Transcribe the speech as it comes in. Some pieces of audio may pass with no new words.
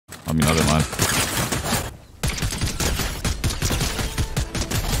I mean, I don't mind.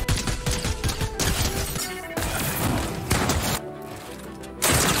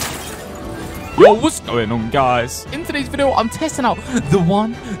 Yo, what's going on, guys? In today's video, I'm testing out the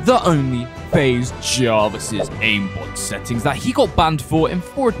one, the only FaZe Jarvis's aimbot settings that he got banned for in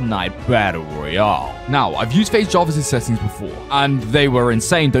Fortnite Battle Royale. Now, I've used FaZe Jarvis's settings before, and they were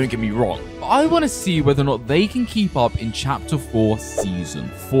insane, don't get me wrong. But I want to see whether or not they can keep up in Chapter 4, Season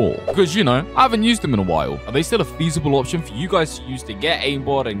 4. Because, you know, I haven't used them in a while. Are they still a feasible option for you guys to use to get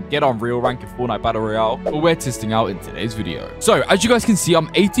aimbot and get Unreal rank in Fortnite Battle Royale? Well, we're testing out in today's video. So, as you guys can see, I'm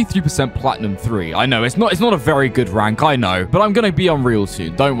 83% Platinum 3. I know, it's not a very good rank, I know. But I'm going to be Unreal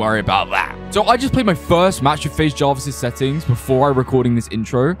soon. Don't worry about that. So I just played my first match with FaZe Jarvis' settings before I recording this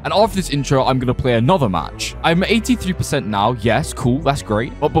intro. And after this intro, I'm going to play another match. I'm 83% now. Yes, cool. That's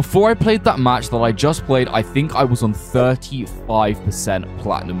great. But before I played that match that I just played, I think I was on 35%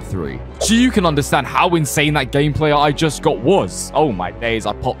 Platinum 3. So you can understand how insane that gameplay I just got was. Oh my days,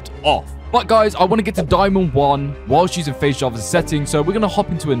 I popped off. But guys, I want to get to Diamond 1 whilst using FaZe Jarvis' settings, so we're going to hop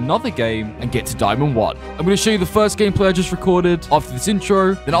into another game and get to Diamond 1. I'm going to show you the first gameplay I just recorded after this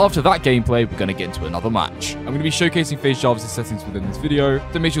intro. Then after that gameplay, we're going to get into another match. I'm going to be showcasing FaZe Jarvis' settings within this video,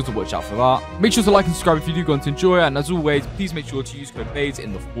 so make sure to watch out for that. Make sure to like and subscribe if you do go on to enjoy it, and as always, please make sure to use code FaZe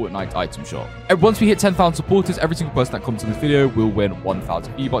in the Fortnite item shop. And once we hit 10,000 supporters, every single person that comments on this video will win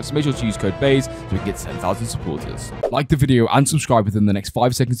 1,000 V-Bucks, so make sure to use code FaZe so we can get to 10,000 supporters. Like the video and subscribe within the next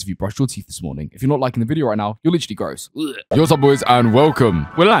 5 seconds if you brush your teeth this morning. If you're not liking the video right now, you're literally gross. Ugh. Yo, what's up, boys, and welcome.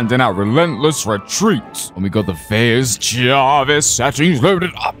 We're landing at Relentless Retreat, and we got the FaZe Jarvis settings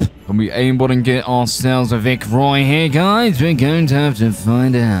loaded up. Can we aimbot and get ourselves a Vic Roy here, guys? We're going to have to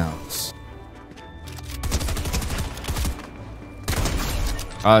find out.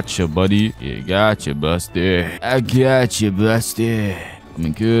 Gotcha, buddy. Yeah, gotcha, busty. I gotcha, busty.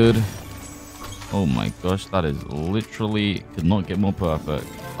 Coming good. Oh my gosh, that is literally could not get more perfect.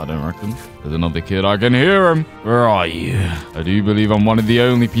 I don't reckon. There's another kid. I can hear him. Where are you? I do believe I'm one of the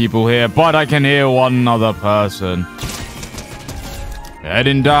only people here, but I can hear one other person.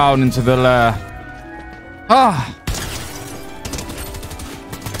 Heading down into the lair. Ah!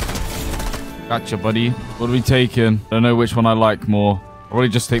 Gotcha, buddy. What are we taking? Don't know which one I like more. I'll probably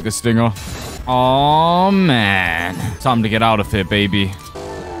just take the stinger. Oh man. Time to get out of here, baby.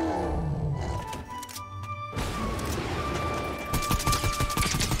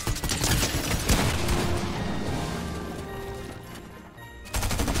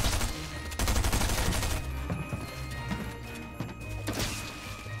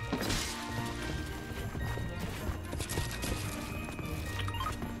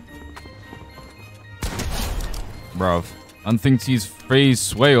 Bruv. I think he's FaZe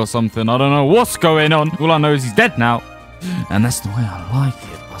Sway or something. I don't know what's going on. All I know is he's dead now. And that's the way I like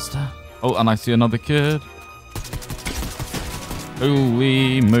it, Buster. Oh, and I see another kid.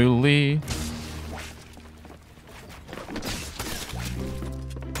 Holy moly.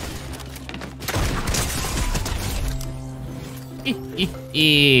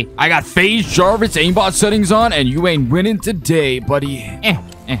 I got FaZe Jarvis aimbot settings on, and you ain't winning today, buddy.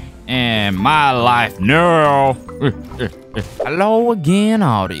 My life, no. Hello again,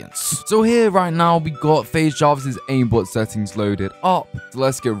 audience. So here right now, we got FaZe Jarvis's aimbot settings loaded up. So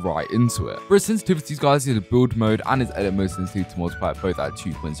let's get right into it. For his sensitivities, guys, he has a build mode and his edit mode sensitivity to multiply both at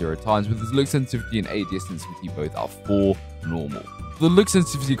 2.0 times, with his look sensitivity and ADS sensitivity both at 4 normal. For the look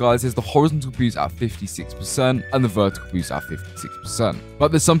sensitivity, guys, is the horizontal boost at 56% and the vertical boost at 56%.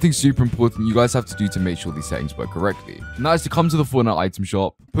 But there's something super important you guys have to do to make sure these settings work correctly. And that is to come to the Fortnite item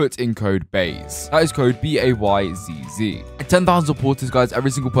shop, put in code BAYZ. That is code BAYZZ. At 10,000 supporters, guys,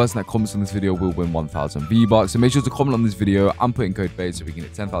 every single person that comments on this video will win 1,000 V-Bucks. So make sure to comment on this video and put in code BAYZ so we can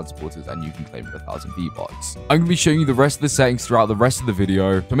get 10,000 supporters and you can claim 1,000 V-Bucks. I'm going to be showing you the rest of the settings throughout the rest of the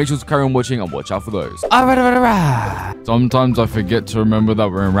video. So make sure to carry on watching and watch out for those. Sometimes I forget to remember that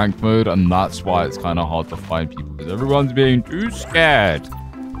we're in ranked mode, and that's why it's kind of hard to find people because everyone's being too scared.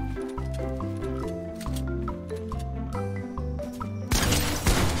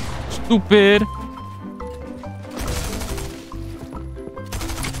 Stupid.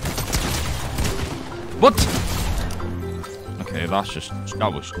 What? Okay,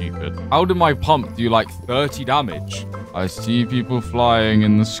 that was stupid. How did my pump do like 30 damage? I see people flying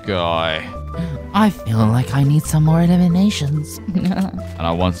in the sky. I feel like I need some more eliminations. And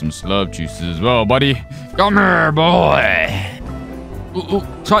I want some slurp juices as well, buddy. Come here, boy. Ooh, ooh,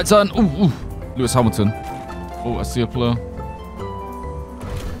 try turn. Ooh, ooh. Lewis Hamilton. Oh, I see a player.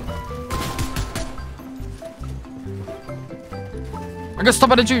 I'm gonna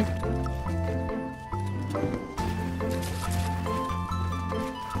stop at you.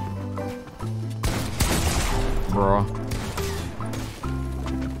 bro.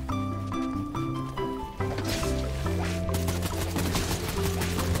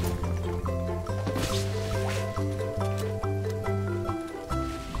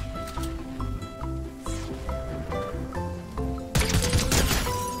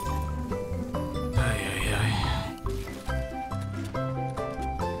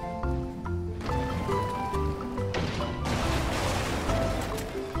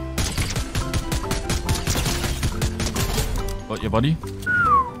 Got your buddy.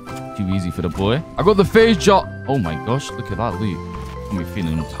 Too easy for the boy. I got the FaZe Jar. Oh my gosh, look at that loot. Got me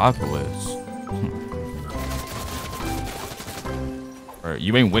feeling all type of ways. Bro,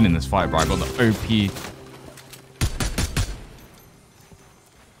 you ain't winning this fight, bro. I got the OP.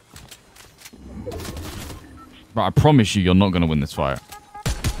 Bro, I promise you're not gonna win this fight.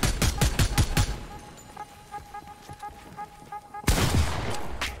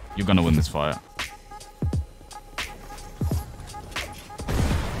 You're gonna win this fight.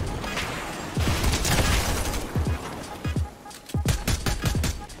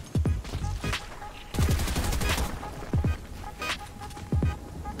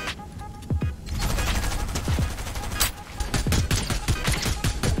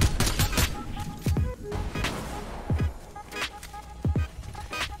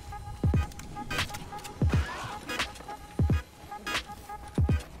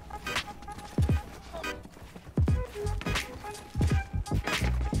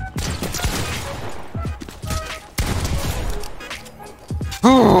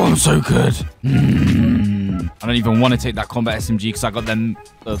 Oh, I'm so good. I don't even want to take that combat SMG because I got them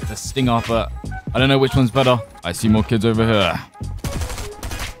the stinger, but I don't know which one's better. I see more kids over here.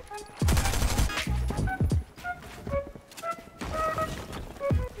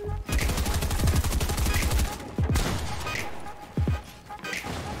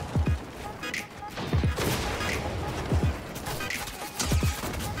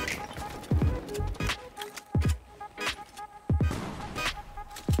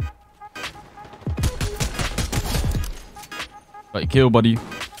 Got your kill, buddy.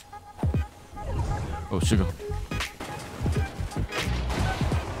 Oh, sugar.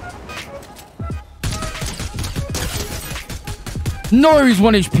 No, he's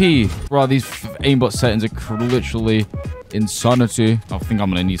 1 HP. Bro, these aimbot settings are literally insanity. I think I'm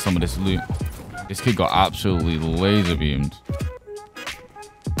going to need some of this loot. This kid got absolutely laser beamed.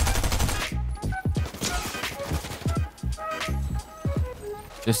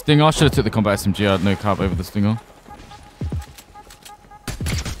 This stinger, I should have took the combat SMG. I had no cap over the stinger.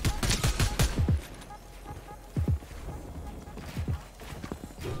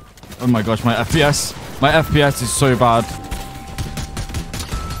 Oh my gosh, my FPS. My FPS is so bad.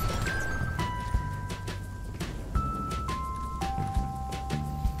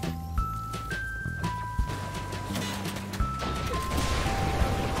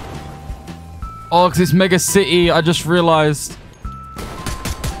 Oh, because it's Mega City. I just realized.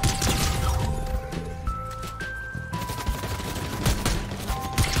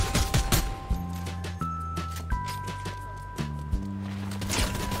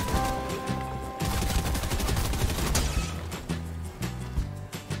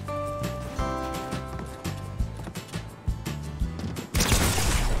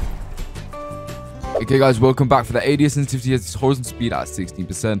 Okay guys, welcome back. For the ADS sensitivity, he has his horizontal speed at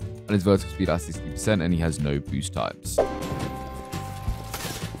 16% and his vertical speed at 60%, and he has no boost times.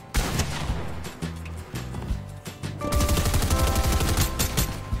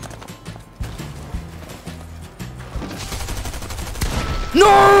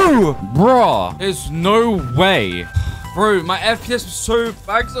 No! Bruh, there's no way. Bro, my FPS was so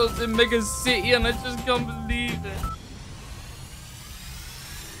bad because I was in Mega City and I just can't believe it.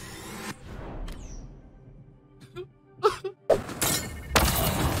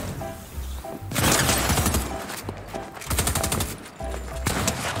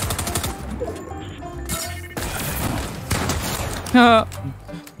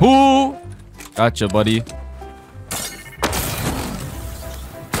 Ooh. Gotcha, buddy.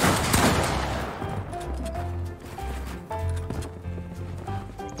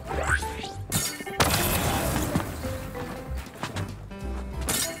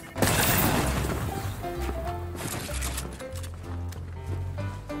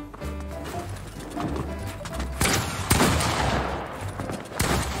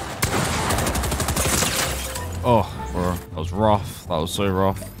 Oh, bro, that was rough. That was so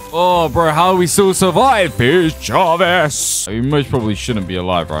rough. Oh, bro, how we still survive? FaZe Jarvis. We most probably shouldn't be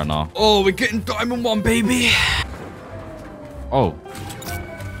alive right now. Oh, we're getting Diamond 1, baby. Oh.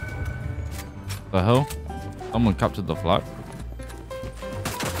 The hell? Someone captured the flag.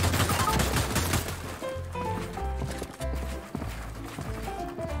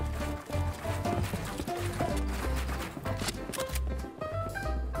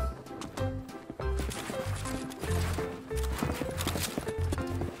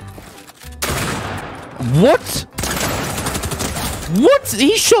 What? What?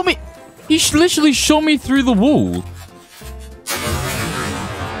 He shot me. He literally shot me through the wall.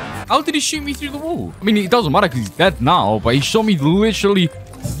 How did he shoot me through the wall? I mean, it doesn't matter because he's dead now, but he shot me literally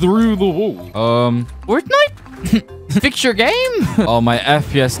through the wall. Fortnite? Fix your game? Oh, my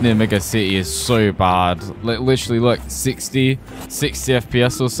FPS near Mega City is so bad. Literally, look, 60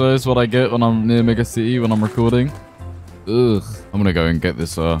 FPS or so is what I get when I'm near Mega City when I'm recording. Ugh. I'm gonna go and get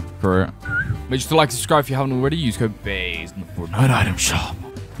this turret. Make sure to like, subscribe if you haven't already. Use code FaZe in the Fortnite item shop.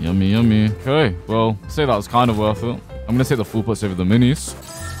 Yummy, yummy. Okay, well, I'd say that was kind of worth it. I'm gonna take the full plus over the minis.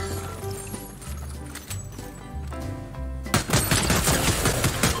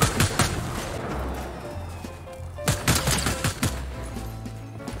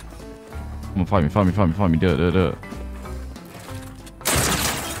 Come on, fight me. Do it.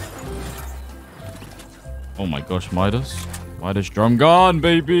 Oh my gosh, Midas drum gun,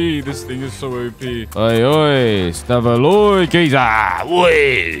 baby. This thing is so OP. Oi, Stavaloy, Giza.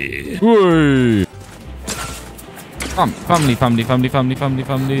 Oi. Family.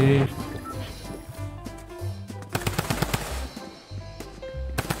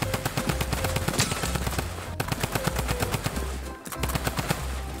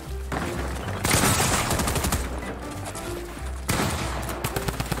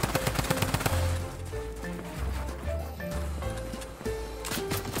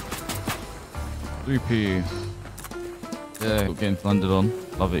 P. Yeah, getting landed on.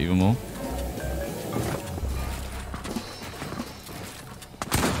 Love it even more.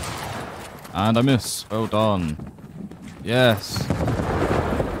 And I miss. Well done. Yes.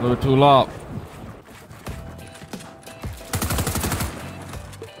 Blow the tool up.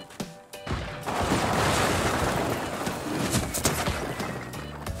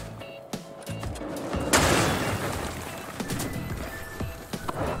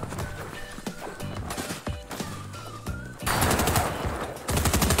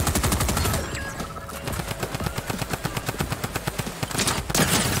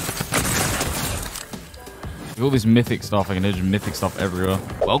 All this mythic stuff, I can imagine mythic stuff everywhere.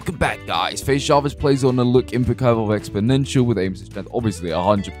 Welcome back, guys. FaZe Jarvis plays on a look input curve of exponential with aim strength, obviously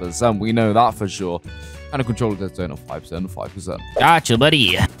 100%. We know that for sure. And a controller dead zone of 5%. Gotcha,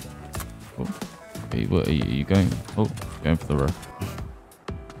 buddy. Oh. Hey, what are you going? Oh, going for the row.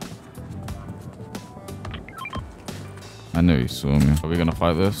 I know you saw me. Are we gonna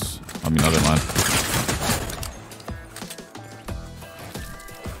fight this? I mean, I don't mind.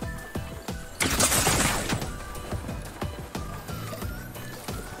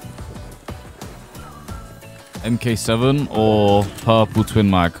 MK7 or purple twin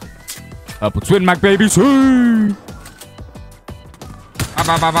mag? Purple twin mag, baby. See!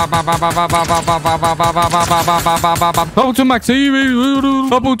 Purple twin mag, see me.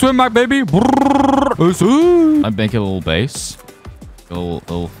 Purple twin mag, baby. I make a little base. A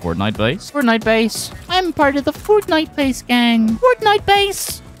little Fortnite base. Fortnite base. I'm part of the Fortnite base gang. Fortnite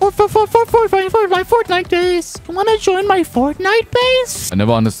base. Fortnite base. Wanna join my Fortnite base? I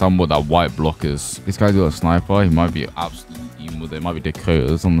never understand what that white block is. This guy's got a sniper. He might be absolutely even with it. It might be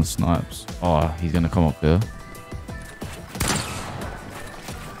Dakotas on the snipes. Oh, he's gonna come up here.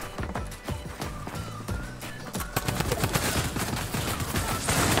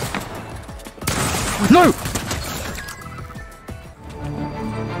 No!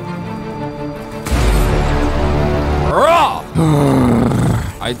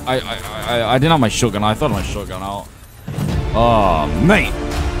 I didn't have my shotgun. I thought my shotgun out. Oh, mate.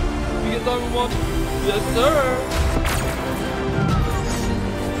 We get done with one. Yes, sir.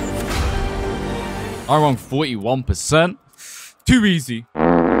 I won 41%. Too easy.